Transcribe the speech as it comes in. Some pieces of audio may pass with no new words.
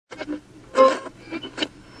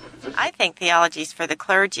I think theology's for the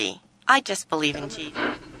clergy. I just believe in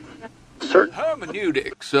Jesus. Certain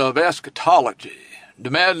hermeneutics of eschatology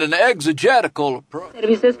demand an exegetical approach.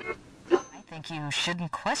 I think you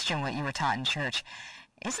shouldn't question what you were taught in church.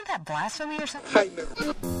 Isn't that blasphemy or something?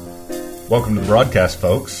 Welcome to the broadcast,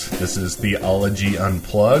 folks. This is Theology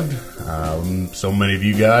Unplugged. So many of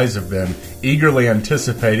you guys have been eagerly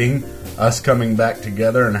anticipating us coming back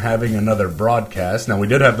together and having another broadcast. Now, we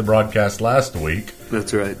did have the broadcast last week.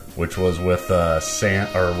 That's right. Which was with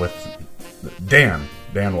Dan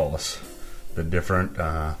Wallace. The different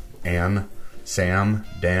Ann, Sam,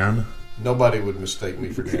 Dan. Nobody would mistake me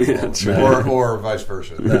for Dan Wallace, or vice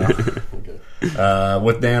versa. No. Okay.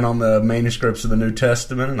 With Dan on the manuscripts of the New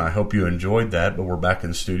Testament, and I hope you enjoyed that. But we're back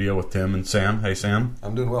in the studio with Tim and Sam. Hey, Sam.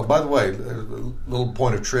 I'm doing well. By the way, a little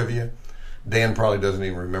point of trivia. Dan probably doesn't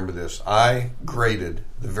even remember this. I graded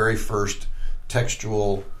the very first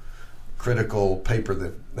textual critical paper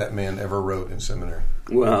that man ever wrote in seminary.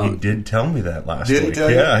 Wow. He did tell me that last week. Did he tell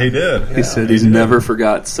you? Yeah, he did. He said he's never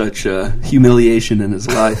forgot such humiliation in his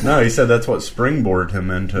life. No, he said that's what springboarded him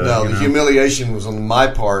into... No, the humiliation was on my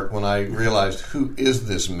part when I realized, who is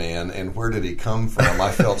this man and where did he come from?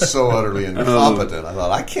 I felt so utterly incompetent. I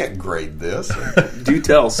thought, I can't grade this. Do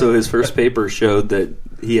tell. So his first paper showed that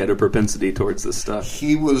he had a propensity towards this stuff.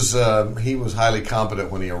 He was highly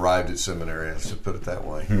competent when he arrived at seminary, let's put it that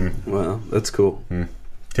way. Wow, that's cool.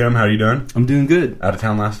 Tim, how are you doing? I'm doing good. Out of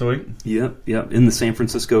town last week? Yep. In the San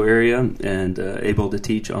Francisco area, and able to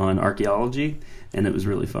teach on archaeology, and it was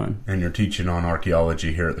really fun. And you're teaching on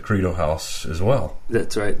archaeology here at the Credo House as well.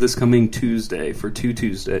 That's right. This coming Tuesday for 2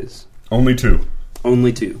 Tuesdays. Only 2?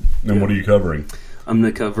 Only 2. And what are you covering? I'm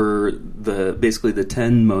going to cover basically the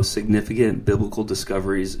 10 most significant biblical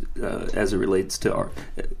discoveries as it relates to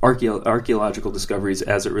archaeological discoveries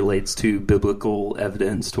as it relates to biblical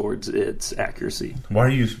evidence towards its accuracy.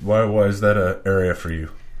 Why is that an area for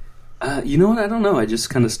you? You know what? I don't know. I just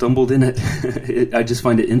kind of stumbled in it. I just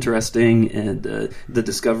find it interesting, and the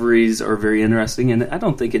discoveries are very interesting. And I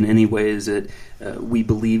don't think in any way is it we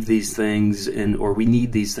believe these things or we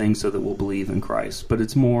need these things so that we'll believe in Christ. But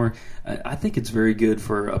it's more, I think it's very good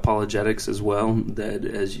for apologetics as well, that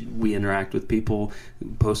as we interact with people,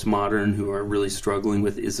 postmodern, who are really struggling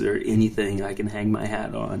with, is there anything I can hang my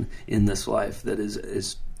hat on in this life that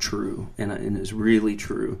is true and is really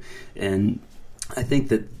true? And I think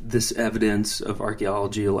that this evidence of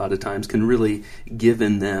archaeology a lot of times can really give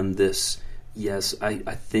in them this, yes, I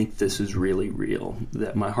think this is really real.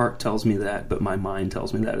 That my heart tells me that, but my mind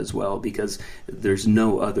tells me that as well, because there's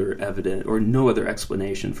no other evidence or no other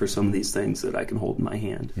explanation for some of these things that I can hold in my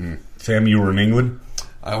hand. Sam, you were in England?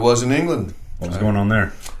 I was in England. What was going on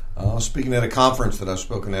there? I was speaking at a conference that I've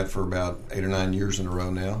spoken at for about 8 or 9 years in a row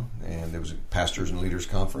now, and it was a pastors and leaders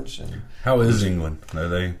conference. And how is England? Are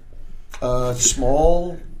they...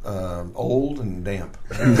 small, old, and damp.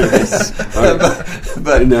 But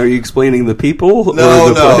are you explaining the people?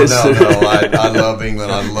 No. I love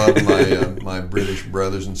England. I love my British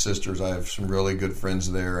brothers and sisters. I have some really good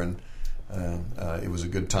friends there, and it was a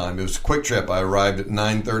good time. It was a quick trip. I arrived at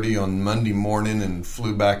 9:30 on Monday morning and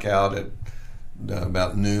flew back out at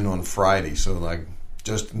about noon on Friday. So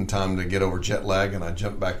just in time to get over jet lag, and I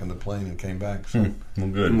jumped back in the plane and came back. So. Well,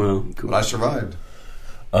 good. Well, cool. But I survived.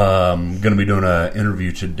 Going to be doing an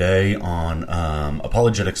interview today on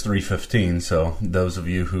Apologetics 3:15. So those of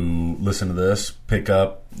you who listen to this,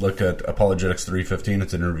 look at Apologetics 3:15.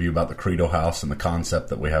 It's an interview about the Credo House and the concept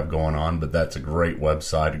that we have going on. But that's a great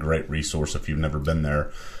website, a great resource if you've never been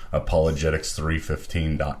there.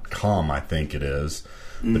 Apologetics315.com, I think it is.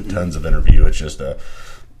 But tons of interview. It's just an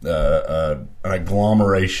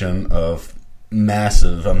agglomeration of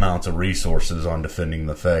massive amounts of resources on defending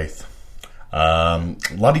the faith. A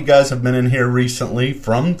lot of you guys have been in here recently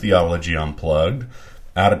from Theology Unplugged.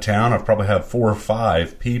 Out of town, I've probably had 4 or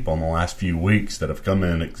 5 people in the last few weeks that have come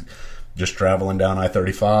in just traveling down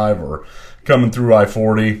I-35 or coming through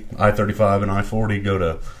I-40. I-35 and I-40 go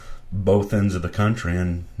to both ends of the country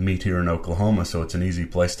and meet here in Oklahoma, so it's an easy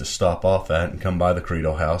place to stop off at and come by the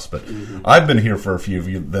Credo House. But I've been here for a few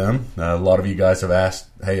of them. A lot of you guys have asked,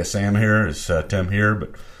 hey, is Sam here? Is Tim here?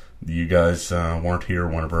 But you guys weren't here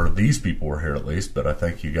whenever these people were here, at least, but I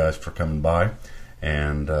thank you guys for coming by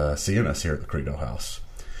and seeing us here at the Credo House.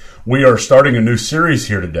 We are starting a new series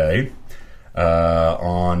here today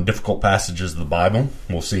on difficult passages of the Bible.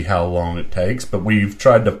 We'll see how long it takes, but we've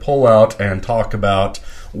tried to pull out and talk about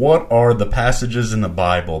what are the passages in the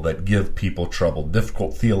Bible that give people trouble,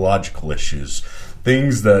 difficult theological issues,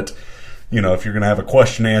 things that if you're going to have a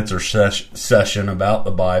question-answer session about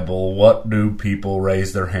the Bible, what do people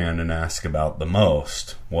raise their hand and ask about the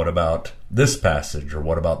most? What about this passage, or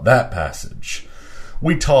what about that passage?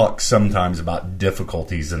 We talk sometimes about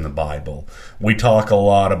difficulties in the Bible. We talk a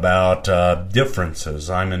lot about differences.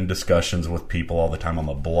 I'm in discussions with people all the time, on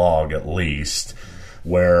the blog at least,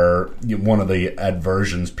 where one of the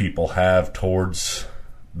aversions people have towards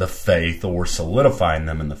the faith, or solidifying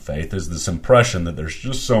them in the faith, is this impression that there's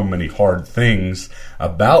just so many hard things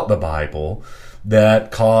about the Bible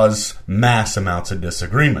that cause mass amounts of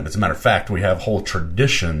disagreement. As a matter of fact, we have whole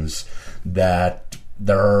traditions that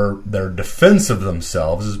their defense of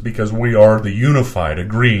themselves is because we are the unified,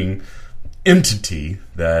 agreeing entity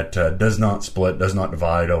that does not split, does not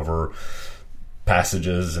divide over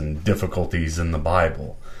passages and difficulties in the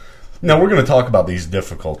Bible. Now, we're going to talk about these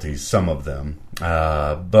difficulties, some of them,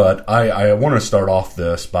 but I want to start off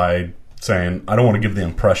this by saying I don't want to give the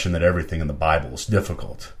impression that everything in the Bible is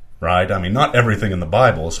difficult, right? I mean, not everything in the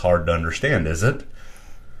Bible is hard to understand, is it?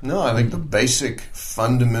 No, I think the basic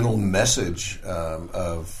fundamental message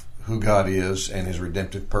of who God is and his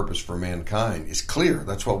redemptive purpose for mankind is clear.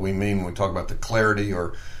 That's what we mean when we talk about the clarity,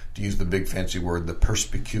 or to use the big fancy word, the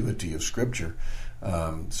perspicuity of Scripture.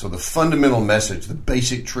 So the fundamental message, the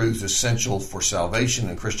basic truths essential for salvation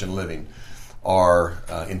and Christian living are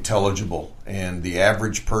intelligible, and the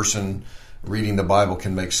average person reading the Bible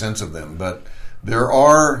can make sense of them. But there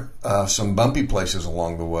are some bumpy places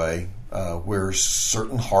along the way where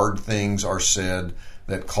certain hard things are said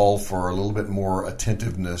that call for a little bit more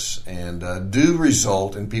attentiveness, and do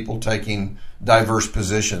result in people taking diverse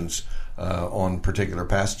positions on particular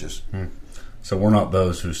passages. So we're not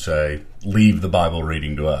those who say, leave the Bible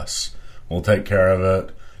reading to us. We'll take care of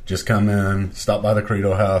it. Just come in, stop by the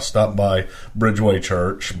Credo House, stop by Bridgeway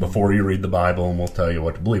Church before you read the Bible, and we'll tell you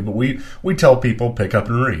what to believe. But we tell people, pick up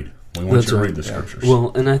and read. We want you to read the Scriptures.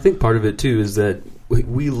 Well, and I think part of it, too, is that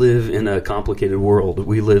we live in a complicated world.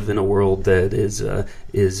 We live in a world that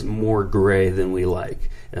is more gray than we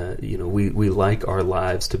like. We like our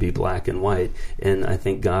lives to be black and white, and I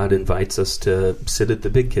think God invites us to sit at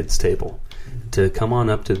the big kids' table, to come on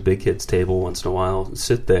up to the big kids' table once in a while,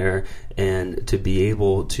 sit there, and to be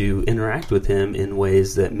able to interact with him in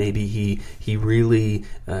ways that maybe he really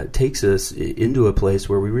takes us into a place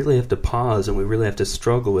where we really have to pause, and we really have to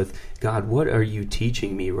struggle with, God, what are you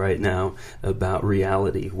teaching me right now about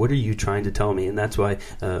reality? What are you trying to tell me? And that's why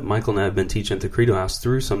Michael and I have been teaching at the Credo House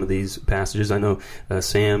through some of these passages. I know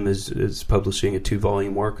Sam is publishing a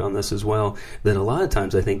 2-volume work on this as well, that a lot of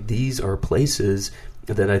times I think these are places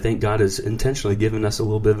that I think God has intentionally given us a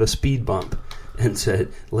little bit of a speed bump and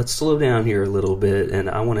said, let's slow down here a little bit, and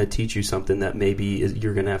I want to teach you something that maybe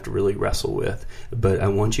you're going to have to really wrestle with. But I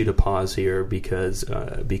want you to pause here because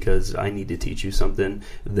I need to teach you something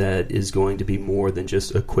that is going to be more than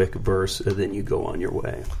just a quick verse, and then you go on your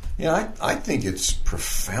way. Yeah, I think it's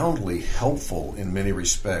profoundly helpful in many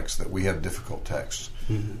respects that we have difficult texts.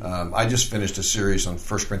 Mm-hmm. I just finished a series on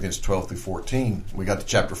 1 Corinthians 12 through 14. We got to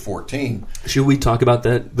chapter 14. Should we talk about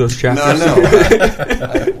those chapters? No.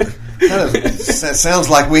 That sounds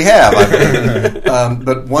like we have.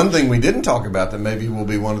 But one thing we didn't talk about that maybe will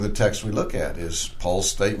be one of the texts we look at is Paul's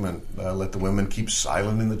statement, let the women keep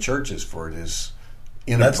silent in the churches, for it is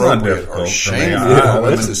inappropriate or shameful for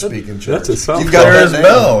women to speak in church. That's a soft clear as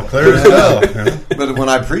bell. But when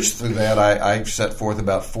I preached through that, I set forth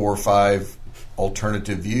about 4 or 5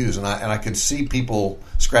 alternative views, and I could see people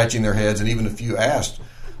scratching their heads, and even a few asked,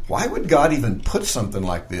 why would God even put something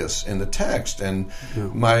like this in the text? And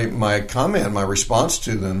my response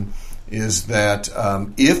to them is that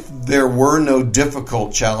if there were no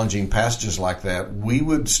difficult, challenging passages like that, we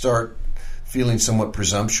would start feeling somewhat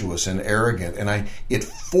presumptuous and arrogant. And it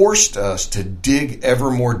forced us to dig ever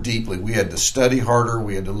more deeply. We had to study harder.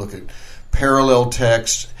 We had to look at parallel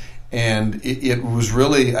texts. And it was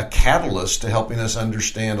really a catalyst to helping us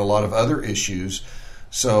understand a lot of other issues.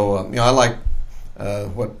 So, I like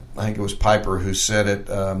what I think it was Piper who said it,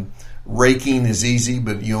 raking is easy,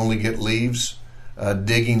 but you only get leaves.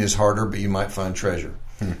 Digging is harder, but you might find treasure.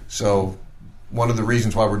 So one of the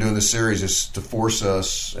reasons why we're doing this series is to force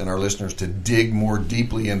us and our listeners to dig more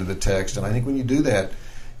deeply into the text. And I think when you do that,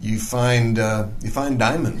 you find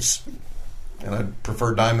diamonds. And I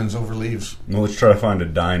prefer diamonds over leaves. Well, let's try to find a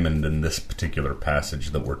diamond in this particular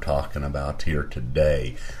passage that we're talking about here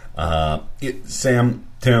today. Sam,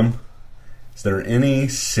 Tim, is there any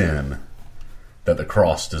sin that the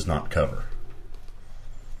cross does not cover?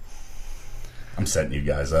 I'm setting you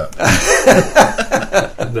guys up. That's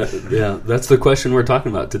the question we're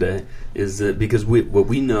talking about today. Is that because what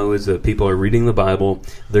we know is that people are reading the Bible,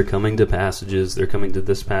 they're coming to passages, they're coming to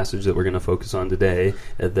this passage that we're going to focus on today,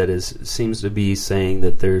 that seems to be saying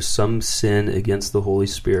that there's some sin against the Holy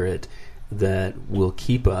Spirit that will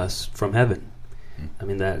keep us from heaven. I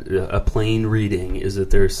mean, that a plain reading is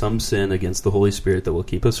that there's some sin against the Holy Spirit that will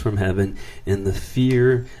keep us from heaven. And the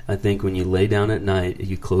fear, I think, when you lay down at night,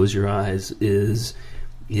 you close your eyes, is,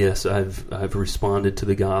 yes, I've responded to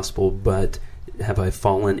the gospel, but have I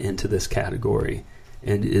fallen into this category?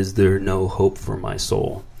 And is there no hope for my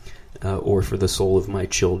soul, or for the soul of my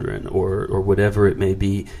children, or whatever it may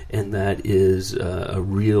be? And that is a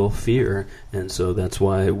real fear. And so that's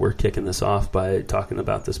why we're kicking this off by talking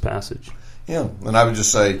about this passage. Yeah, and I would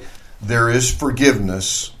just say there is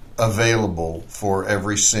forgiveness available for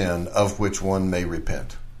every sin of which one may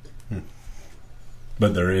repent.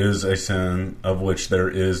 But there is a sin of which there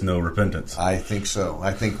is no repentance. I think so.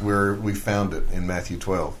 I think we found it in Matthew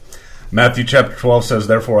 12. Matthew chapter 12 says,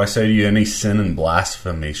 "Therefore I say to you, any sin and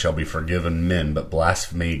blasphemy shall be forgiven men, but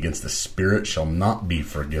blasphemy against the Spirit shall not be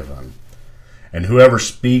forgiven. And whoever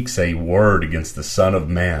speaks a word against the Son of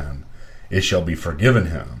Man, it shall be forgiven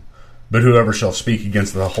him. But whoever shall speak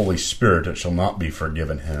against the Holy Spirit, it shall not be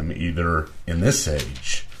forgiven him, either in this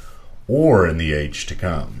age or in the age to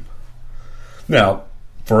come." Now,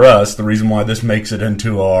 for us, the reason why this makes it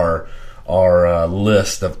into our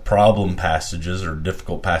list of problem passages or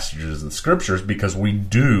difficult passages in the Scriptures, because we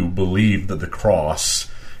do believe that the cross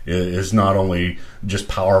is not only just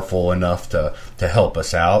powerful enough to help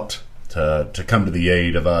us out, to come to the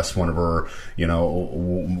aid of us whenever,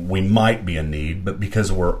 we might be in need, but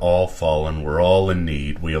because we're all fallen, we're all in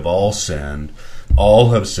need, we have all sinned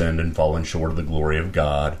and fallen short of the glory of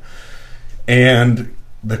God. And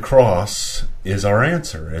the cross is our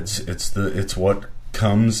answer. It's what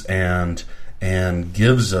comes and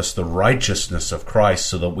gives us the righteousness of Christ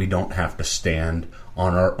so that we don't have to stand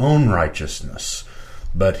on our own righteousness.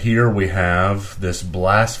 But here we have this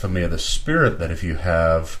blasphemy of the Spirit that if you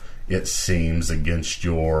have, it seems, against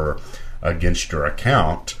your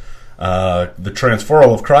account, the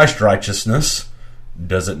transferal of Christ's righteousness,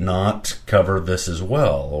 does it not cover this as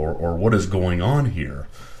well? Or what is going on here?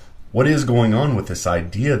 What is going on with this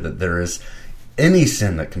idea that there is any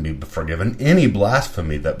sin that can be forgiven, any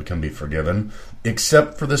blasphemy that can be forgiven,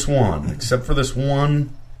 except for this one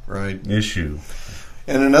right issue?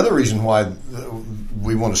 And another reason why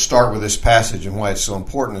we want to start with this passage and why it's so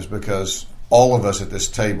important is because all of us at this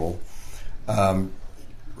table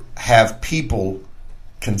have people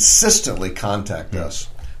consistently contact us,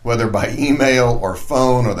 whether by email or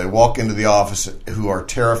phone, or they walk into the office who are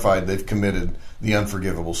terrified they've committed the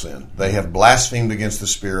unforgivable sin. They have blasphemed against the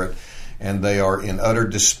Spirit, and they are in utter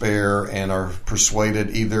despair and are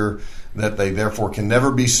persuaded either that they therefore can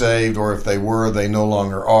never be saved, or if they were, they no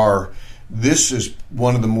longer are. This is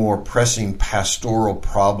one of the more pressing pastoral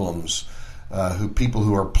problems. People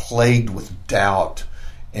who are plagued with doubt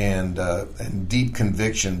and deep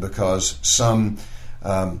conviction because some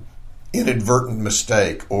inadvertent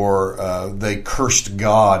mistake, or they cursed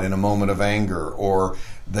God in a moment of anger, or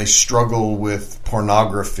they struggle with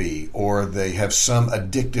pornography, or they have some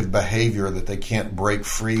addictive behavior that they can't break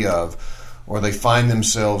free of, or they find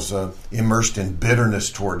themselves immersed in bitterness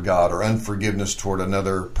toward God or unforgiveness toward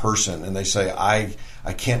another person, and they say,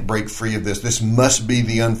 I can't break free of this. This must be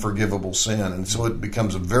the unforgivable sin. And so it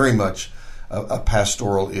becomes very much a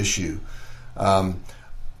pastoral issue.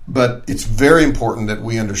 But it's very important that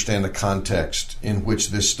we understand the context in which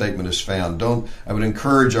this statement is found. I would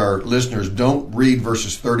encourage our listeners, don't read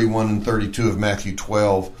verses 31 and 32 of Matthew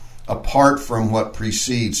 12 apart from what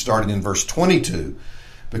precedes, starting in verse 22,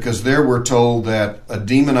 because there we're told that a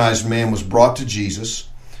demonized man was brought to Jesus.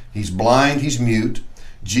 He's blind, he's mute.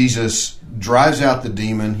 Jesus drives out the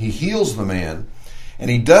demon, he heals the man, and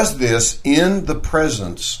he does this in the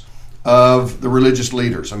presence of the religious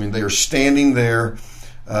leaders. I mean, they are standing there,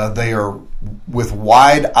 they are with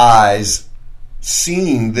wide eyes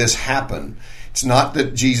seeing this happen. It's not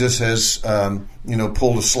that Jesus has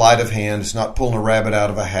pulled a sleight of hand, it's not pulling a rabbit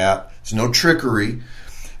out of a hat, it's no trickery.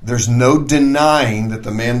 There's no denying that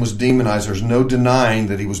the man was demonized, there's no denying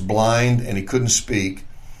that he was blind and he couldn't speak.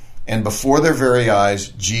 And before their very eyes,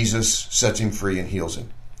 Jesus sets him free and heals him.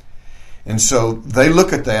 And so they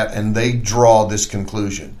look at that and they draw this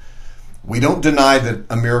conclusion. We don't deny that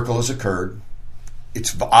a miracle has occurred.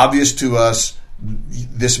 It's obvious to us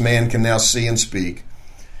this man can now see and speak.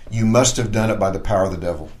 You must have done it by the power of the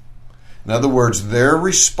devil. In other words, their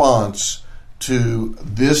response to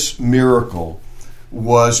this miracle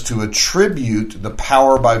was to attribute the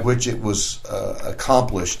power by which it was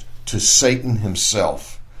accomplished to Satan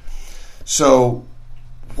himself. So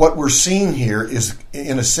what we're seeing here is,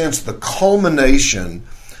 in a sense, the culmination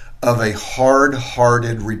of a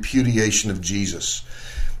hard-hearted repudiation of Jesus.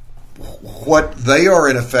 What they are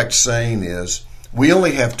in effect saying is, we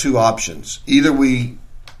only have two options. Either we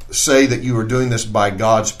say that you are doing this by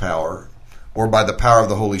God's power or by the power of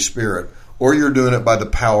the Holy Spirit, or you're doing it by the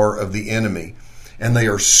power of the enemy. And they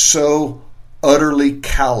are so utterly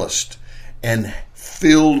calloused and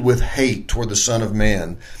filled with hate toward the Son of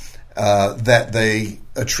Man that they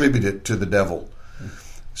attribute it to the devil.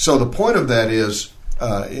 So the point of that is,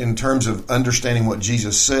 in terms of understanding what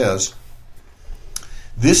Jesus says,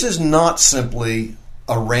 this is not simply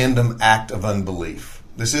a random act of unbelief.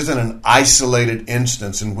 This isn't an isolated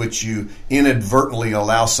instance in which you inadvertently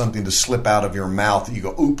allow something to slip out of your mouth. You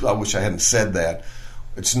go, oops, I wish I hadn't said that.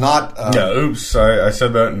 It's not... oops, I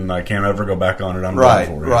said that and I can't ever go back on it. I'm right,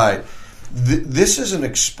 done for it. Right. This is an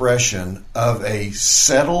expression of a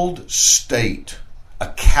settled state, a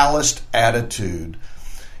calloused attitude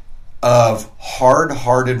of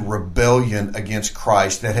hard-hearted rebellion against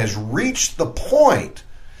Christ that has reached the point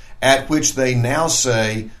at which they now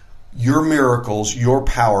say, your miracles, your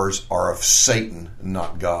powers are of Satan,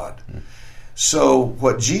 not God. So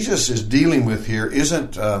what Jesus is dealing with here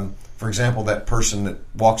isn't, for example, that person that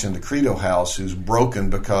walks into Credo House who's broken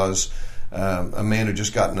because a man who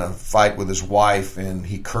just got in a fight with his wife and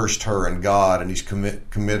he cursed her and God and he's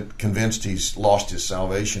convinced he's lost his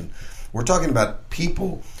salvation. We're talking about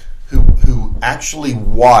people who actually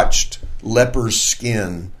watched leper's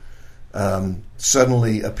skin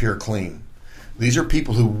suddenly appear clean. These are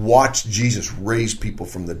people who watched Jesus raise people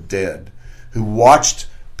from the dead, who watched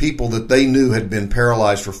people that they knew had been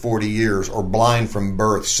paralyzed for 40 years or blind from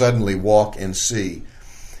birth suddenly walk and see.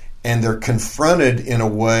 And they're confronted in a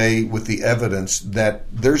way with the evidence that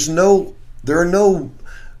there are no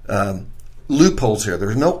loopholes here.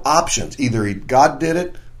 There's no options. Either God did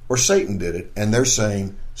it or Satan did it. And they're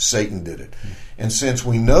saying Satan did it. And since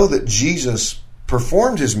we know that Jesus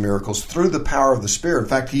performed his miracles through the power of the Spirit, in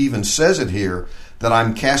fact, he even says it here, that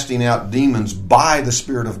I'm casting out demons by the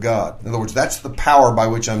Spirit of God. In other words, that's the power by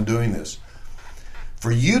which I'm doing this.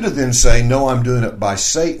 For you to then say, no, I'm doing it by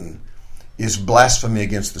Satan, is blasphemy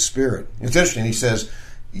against the Spirit. It's interesting. He says,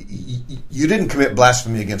 you didn't commit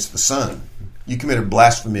blasphemy against the Son. You committed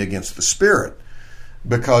blasphemy against the Spirit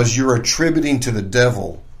because you're attributing to the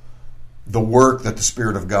devil the work that the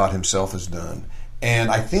Spirit of God himself has done.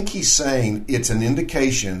 And I think he's saying it's an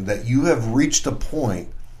indication that you have reached a point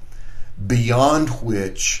beyond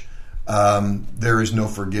which there is no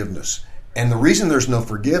forgiveness. And the reason there's no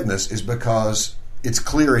forgiveness is because it's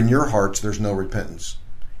clear in your hearts there's no repentance.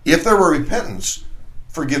 If there were repentance,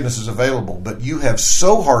 forgiveness is available. But you have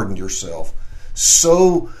so hardened yourself,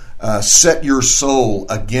 so set your soul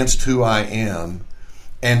against who I am,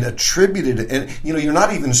 and attributed it. And you're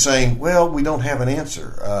not even saying, well, we don't have an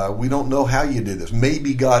answer. We don't know how you did this.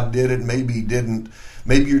 Maybe God did it. Maybe he didn't.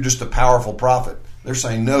 Maybe you're just a powerful prophet. They're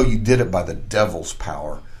saying, no, you did it by the devil's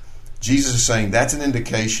power. Jesus is saying that's an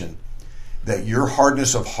indication that your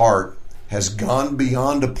hardness of heart has gone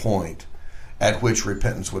beyond a point at which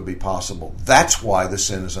repentance would be possible. That's why the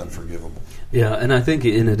sin is unforgivable. Yeah, and I think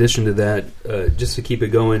in addition to that, just to keep it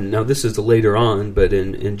going, now this is later on, but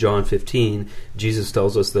in John 15, Jesus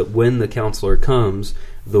tells us that when the Counselor comes,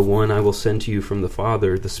 the one I will send to you from the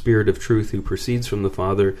Father, the Spirit of truth who proceeds from the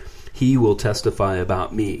Father, he will testify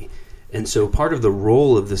about me. And so part of the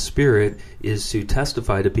role of the Spirit is to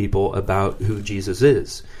testify to people about who Jesus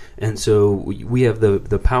is. And so we have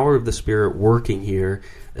the power of the Spirit working here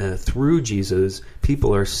through Jesus.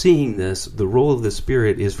 People are seeing this. The role of the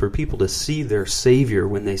Spirit is for people to see their Savior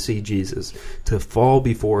when they see Jesus, to fall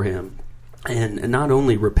before him. And not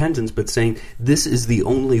only repentance, but saying this is the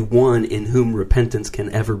only one in whom repentance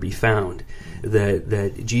can ever be found.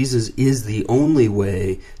 That Jesus is the only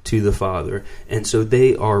way to the Father. And so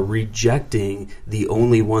they are rejecting the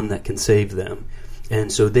only one that can save them.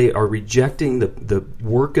 And so they are rejecting the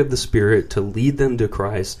work of the Spirit to lead them to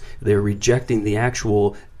Christ. They're rejecting the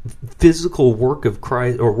actual physical work of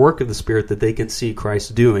Christ, or work of the Spirit that they can see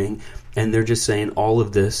Christ doing. And they're just saying all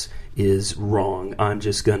of this is wrong. I'm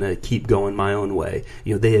just going to keep going my own way.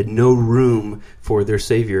 They had no room for their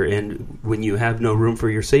Savior. And when you have no room for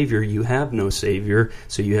your Savior, you have no Savior.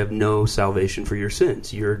 So you have no salvation for your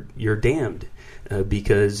sins. You're damned.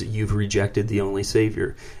 Because you've rejected the only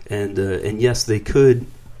Savior. And yes, they could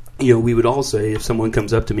we would all say, if someone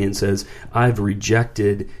comes up to me and says, I've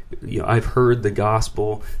rejected, I've heard the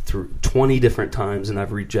gospel through 20 different times and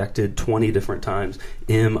I've rejected 20 different times,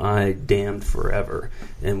 am I damned forever?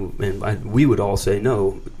 And we would all say,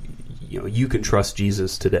 no, you can trust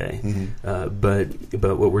Jesus today. Mm-hmm.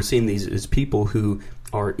 But what we're seeing is people who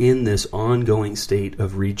are in this ongoing state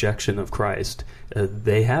of rejection of Christ.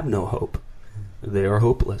 They have no hope. They are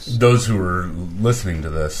hopeless. Those who were listening to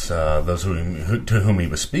this, those to whom he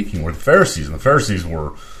was speaking, were the Pharisees, and the Pharisees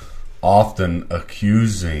were often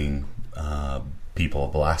accusing people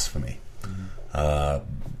of blasphemy.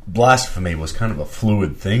 Blasphemy was kind of a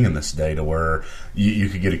fluid thing in this day, to where you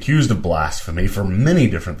could get accused of blasphemy for many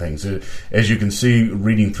different things. As you can see,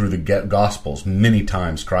 reading through the Gospels, many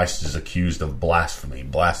times Christ is accused of blasphemy.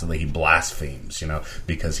 He blasphemes,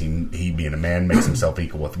 because he being a man makes himself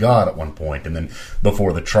equal with God at one point, and then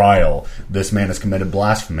before the trial, this man has committed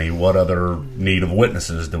blasphemy. What other need of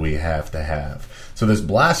witnesses do we have to have? So this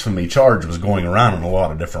blasphemy charge was going around in a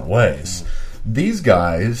lot of different ways. These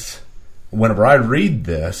guys, whenever I read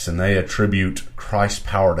this and they attribute Christ's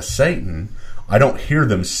power to Satan, I don't hear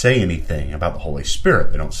them say anything about the Holy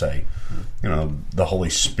Spirit. They don't say, the Holy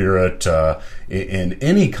Spirit in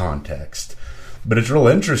any context. But it's real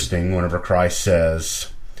interesting whenever Christ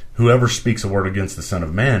says, whoever speaks a word against the Son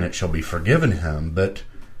of Man, it shall be forgiven him, but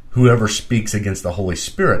whoever speaks against the Holy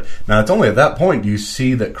Spirit. Now, it's only at that point do you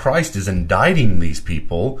see that Christ is indicting these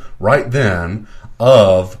people right then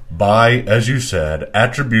by, as you said,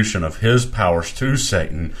 attribution of his powers to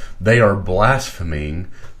Satan. They are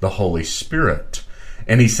blaspheming the Holy Spirit.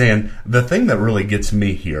 And he's saying, the thing that really gets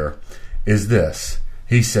me here is this.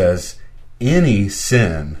 He says, any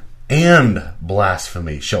sin and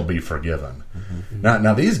blasphemy shall be forgiven. Mm-hmm.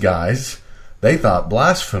 Now these guys, they thought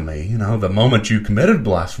blasphemy, the moment you committed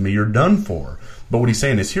blasphemy, you're done for. But what he's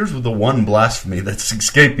saying is, here's the one blasphemy that's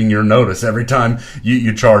escaping your notice every time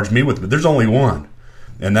you charge me with it. But there's only one.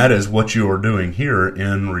 And that is what you are doing here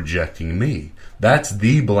in rejecting me. That's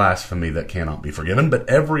the blasphemy that cannot be forgiven, but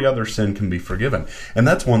every other sin can be forgiven. And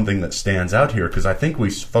that's one thing that stands out here, because I think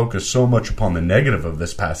we focus so much upon the negative of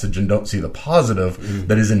this passage and don't see the positive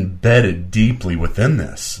that is embedded deeply within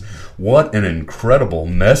this. What an incredible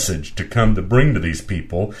message to come to bring to these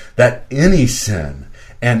people, that any sin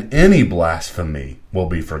and any blasphemy will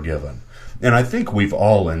be forgiven. And I think we've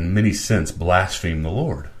all, in many sense, blasphemed the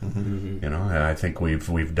Lord. Mm-hmm. I think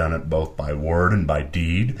we've done it both by word and by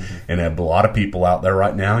deed. Mm-hmm. And a lot of people out there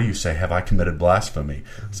right now, you say, have I committed blasphemy?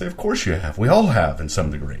 I say, of course you have. We all have in some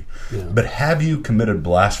degree. Yeah. But have you committed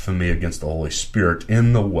blasphemy against the Holy Spirit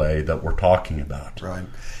in the way that we're talking about? Right.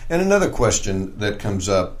 And another question that comes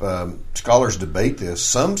up, scholars debate this.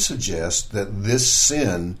 Some suggest that this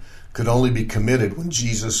sin could only be committed when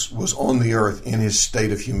Jesus was on the earth in his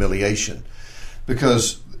state of humiliation.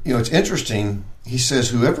 Because, it's interesting, he says,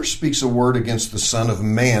 whoever speaks a word against the Son of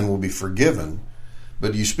Man will be forgiven,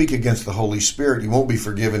 but you speak against the Holy Spirit, you won't be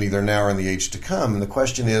forgiven either now or in the age to come. And the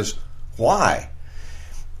question is, why?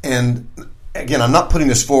 And again, I'm not putting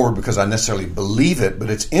this forward because I necessarily believe it, but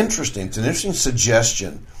it's interesting. It's an interesting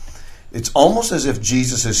suggestion. It's almost as if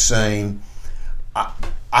Jesus is saying,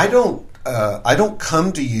 I don't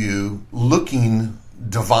come to you looking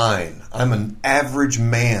divine. I'm an average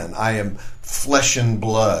man. I am flesh and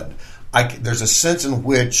blood. There's a sense in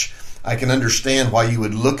which I can understand why you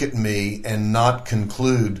would look at me and not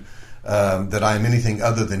conclude that I am anything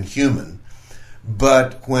other than human.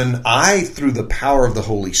 But when I, through the power of the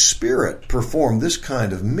Holy Spirit, perform this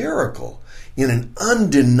kind of miracle in an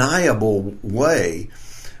undeniable way,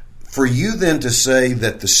 for you then to say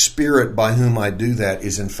that the Spirit by whom I do that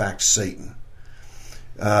is in fact Satan,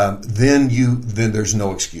 then there's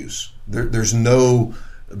no excuse. There's no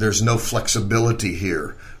flexibility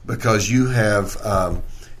here, because you have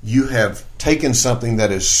taken something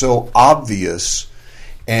that is so obvious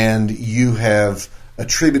and you have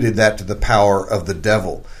attributed that to the power of the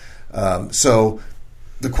devil. So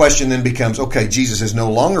the question then becomes, okay, Jesus is no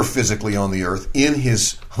longer physically on the earth in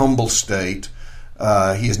his humble state.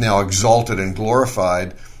 He is now exalted and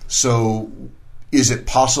glorified. So is it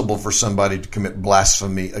possible for somebody to commit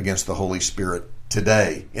blasphemy against the Holy Spirit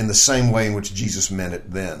today in the same way in which Jesus meant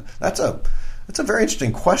it then? That's a very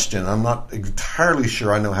interesting question. I'm not entirely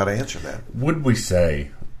sure I know how to answer that. Would we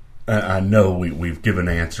say, I know we've given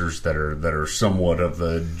answers that are somewhat of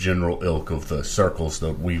the general ilk of the circles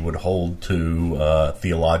that we would hold to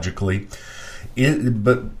theologically,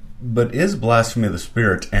 but is blasphemy of the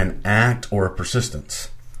Spirit an act or a persistence?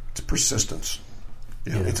 It's a persistence.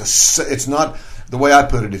 Yeah. It's not, the way I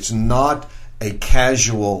put it, it's not a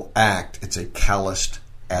casual act. It's a calloused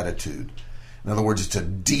attitude. In other words, it's a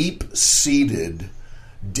deep-seated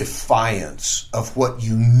defiance of what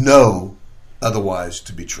you know otherwise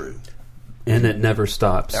to be true. And it never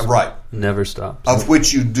stops. Right. Never stops. Of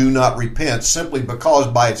which you do not repent, simply because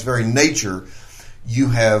by its very nature you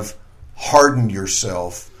have hardened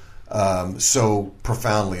yourself so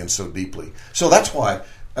profoundly and so deeply. So that's why,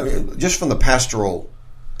 I mean, just from the pastoral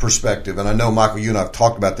perspective, and I know, Michael, you and I have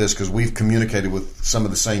talked about this because we've communicated with some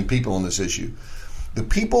of the same people on this issue. The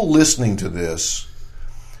people listening to this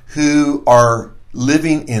who are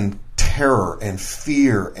living in terror and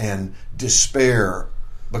fear and despair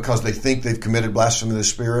because they think they've committed blasphemy of the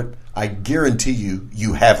Spirit, I guarantee you,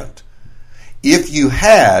 you haven't. If you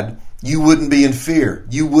had, you wouldn't be in fear.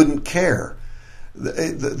 You wouldn't care.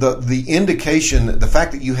 The indication, the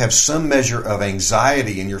fact that you have some measure of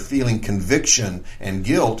anxiety and you're feeling conviction and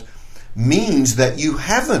guilt means that you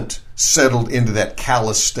haven't settled into that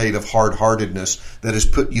callous state of hard-heartedness that has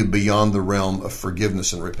put you beyond the realm of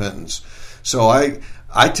forgiveness and repentance. So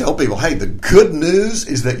I tell people, hey, the good news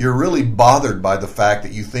is that you're really bothered by the fact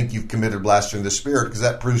that you think you've committed blasphemy of the Spirit, because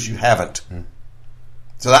that proves you haven't.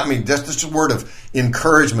 So that, I mean, that's just a word of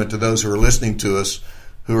encouragement to those who are listening to us,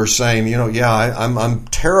 who are saying, you know, yeah, I'm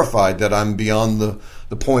terrified that I'm beyond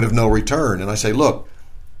the point of no return. And I say, look,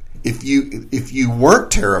 if you weren't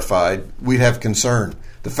terrified, we'd have concern.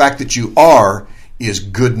 The fact that you are is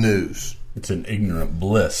good news. It's an ignorant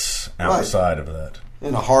bliss outside of that.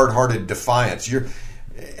 And a hard-hearted defiance.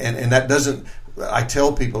 And that doesn't, I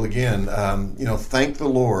tell people again, thank the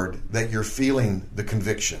Lord that you're feeling the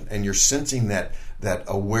conviction and you're sensing that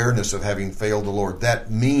awareness of having failed the Lord.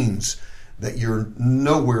 That means that you're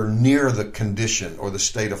nowhere near the condition or the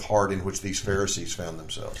state of heart in which these Pharisees found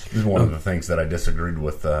themselves. This is one of the things that I disagreed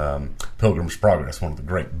with Pilgrim's Progress, one of the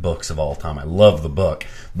great books of all time. I love the book,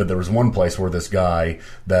 but there was one place where this guy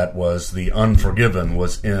that was the unforgiven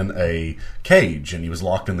was in a cage, and he was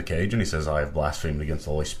locked in the cage, and he says, I have blasphemed against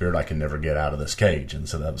the Holy Spirit. I can never get out of this cage. And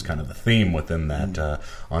so that was kind of the theme within that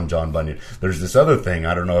on John Bunyan. There's this other thing.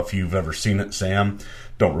 I don't know if you've ever seen it, Sam.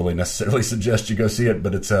 Don't really necessarily suggest you go see it,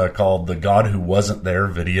 but it's called the God Who Wasn't There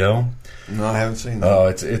video. No, I haven't seen that. Oh,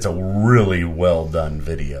 it's a really well done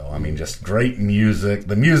video. I mean, just great music.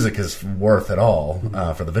 The music is worth it all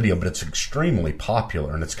for the video, but it's extremely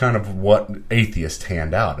popular, and it's kind of what atheists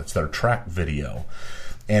hand out. It's their track video.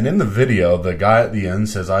 And in the video, the guy at the end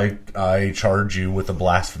says, I charge you with a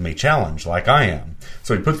blasphemy challenge, like I am.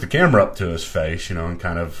 So he puts the camera up to his face, in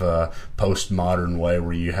kind of postmodern way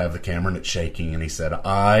where you have the camera and it's shaking. And he said,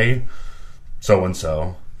 I,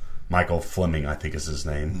 so-and-so, Michael Fleming, I think is his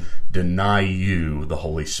name, deny you the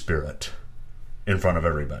Holy Spirit in front of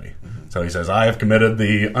everybody. So he says, I have committed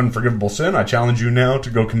the unforgivable sin. I challenge you now to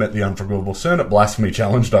go commit the unforgivable sin at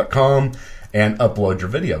blasphemychallenge.com. and upload your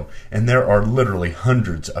video. And there are literally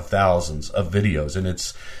hundreds of thousands of videos. And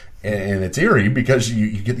it's eerie because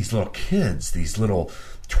you get these little kids, these little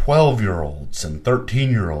 12-year-olds and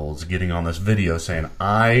 13-year-olds getting on this video saying,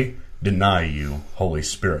 I deny you, Holy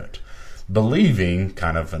Spirit. Believing,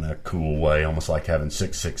 kind of in a cool way, almost like having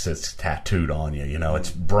 666 tattooed on you.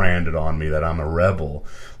 It's branded on me that I'm a rebel.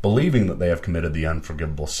 Believing that they have committed the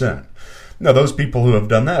unforgivable sin. Now, those people who have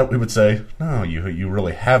done that, we would say, no, you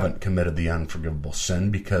really haven't committed the unforgivable sin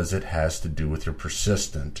because it has to do with your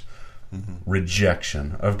persistent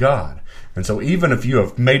rejection of God. And so even if you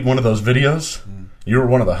have made one of those videos, you're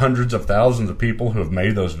one of the hundreds of thousands of people who have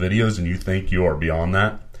made those videos and you think you are beyond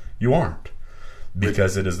that, you aren't.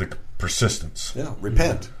 Because it is the persistence. Yeah,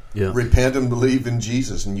 repent. Yeah. Repent and believe in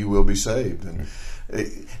Jesus and you will be saved. And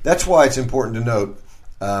that's why it's important to note,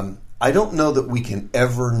 I don't know that we can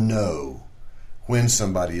ever know when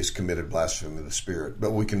somebody has committed blasphemy of the Spirit,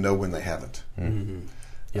 but we can know when they haven't.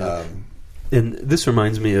 Yeah. And this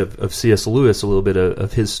reminds me of C.S. Lewis a little bit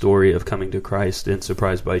of his story of coming to Christ and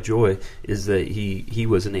Surprised by Joy, is that he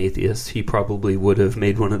was an atheist. He probably would have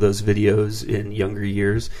made one of those videos in younger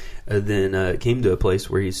years, then came to a place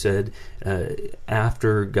where he said,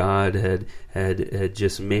 after God had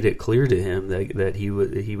just made it clear to him that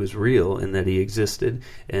he was real and that he existed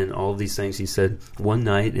and all of these things, he said one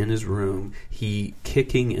night in his room, he,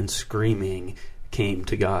 kicking and screaming, came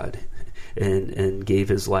to God. And gave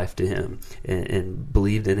his life to him and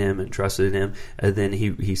believed in him and trusted in him. And then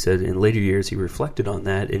he said in later years he reflected on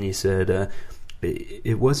that and he said,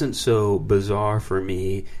 it wasn't so bizarre for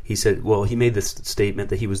me. He said, well, he made this statement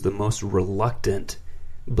that he was the most reluctant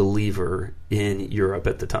believer in Europe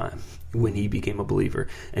at the time when he became a believer.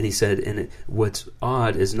 And he said, and what's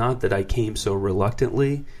odd is not that I came so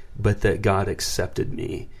reluctantly, but that God accepted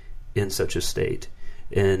me in such a state.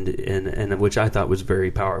 and which I thought was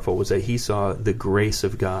very powerful, was that he saw the grace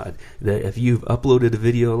of God. That if you've uploaded a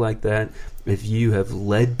video like that, if you have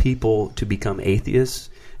led people to become atheists,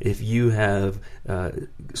 if you have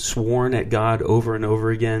sworn at God over and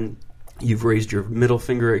over again, you've raised your middle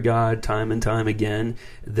finger at God time and time again,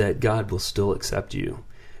 that God will still accept you.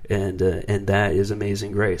 And that is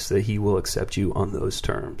amazing grace, that he will accept you on those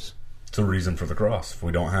terms. It's a reason for the cross. If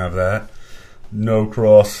we don't have that, no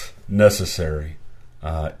cross necessary.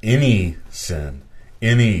 Any sin,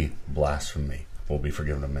 any blasphemy will be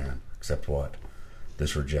forgiven of man, except what?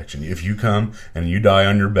 This rejection. If you come and you die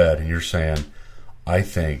on your bed and you're saying, I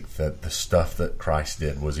think that the stuff that Christ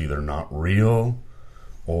did was either not real,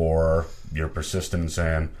 or you're persistent in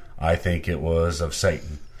saying, I think it was of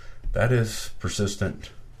Satan. That is persistent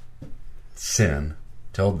sin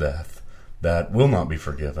till death that will not be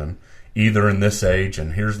forgiven, either in this age,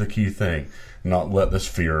 and here's the key thing, not let this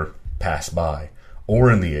fear pass by,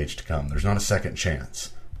 or in the age to come. There's not a second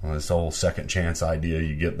chance. This whole second chance idea,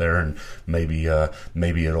 you get there and maybe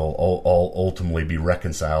it'll all ultimately be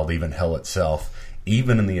reconciled, even hell itself,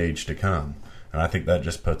 even in the age to come. And I think that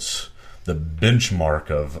just puts the benchmark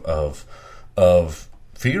of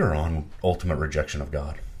fear on ultimate rejection of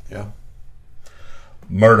God. Yeah.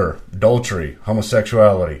 Murder, adultery,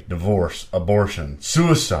 homosexuality, divorce, abortion,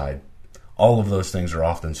 suicide, all of those things are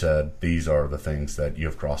often said, these are the things that you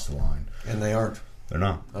have crossed the line. And they aren't. They're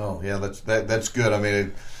not. Oh, yeah, that's good. I mean,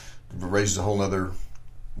 it raises a whole other,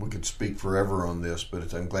 we could speak forever on this,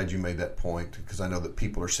 but I'm glad you made that point, because I know that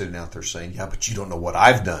people are sitting out there saying, yeah, but you don't know what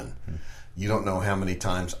I've done. You don't know how many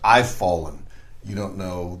times I've fallen. You don't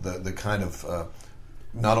know the kind of,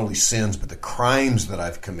 not only sins, but the crimes that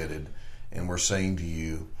I've committed. And we're saying to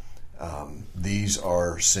you, these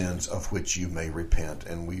are sins of which you may repent,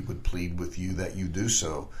 and we would plead with you that you do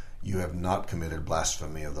so. You have not committed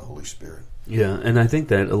blasphemy of the Holy Spirit. Yeah, and I think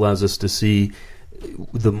that allows us to see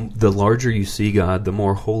the larger you see God, the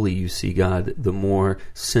more holy you see God, the more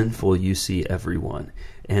sinful you see everyone,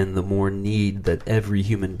 and the more need that every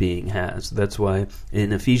human being has. That's why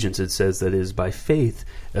in Ephesians it says that it is by faith,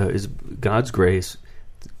 is God's grace,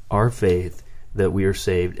 our faith, that we are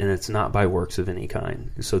saved, and it's not by works of any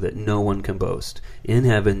kind, so that no one can boast. In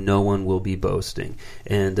heaven, no one will be boasting.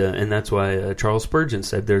 And that's why Charles Spurgeon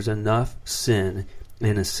said there's enough sin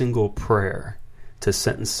in a single prayer to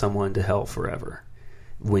sentence someone to hell forever.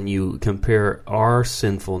 When you compare our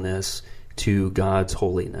sinfulness to God's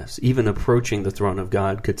holiness, even approaching the throne of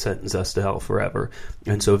God could sentence us to hell forever.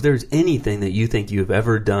 And so if there's anything that you think you've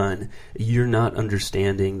ever done, you're not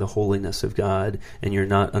understanding the holiness of God, and you're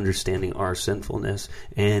not understanding our sinfulness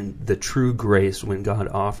and the true grace when God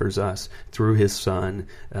offers us through his Son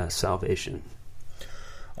salvation.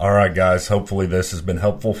 All right, guys, hopefully this has been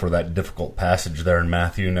helpful for that difficult passage there in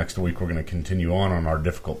Matthew. Next week we're going to continue on our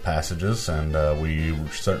difficult passages, and we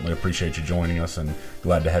certainly appreciate you joining us and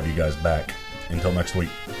glad to have you guys back. Until next week.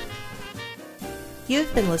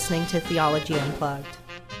 You've been listening to Theology Unplugged.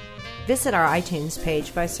 Visit our iTunes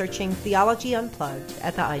page by searching Theology Unplugged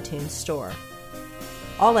at the iTunes Store.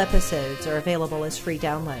 All episodes are available as free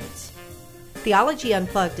downloads. Theology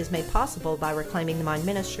Unplugged is made possible by Reclaiming the Mind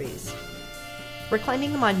Ministries.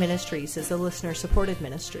 Reclaiming the Mind Ministries is a listener-supported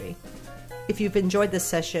ministry. If you've enjoyed this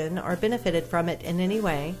session or benefited from it in any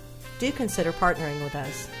way, do consider partnering with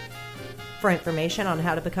us. For information on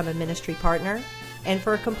how to become a ministry partner and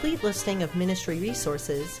for a complete listing of ministry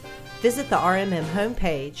resources, visit the RMM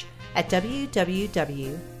homepage at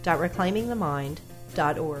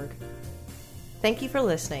www.reclaimingthemind.org. Thank you for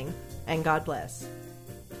listening, and God bless.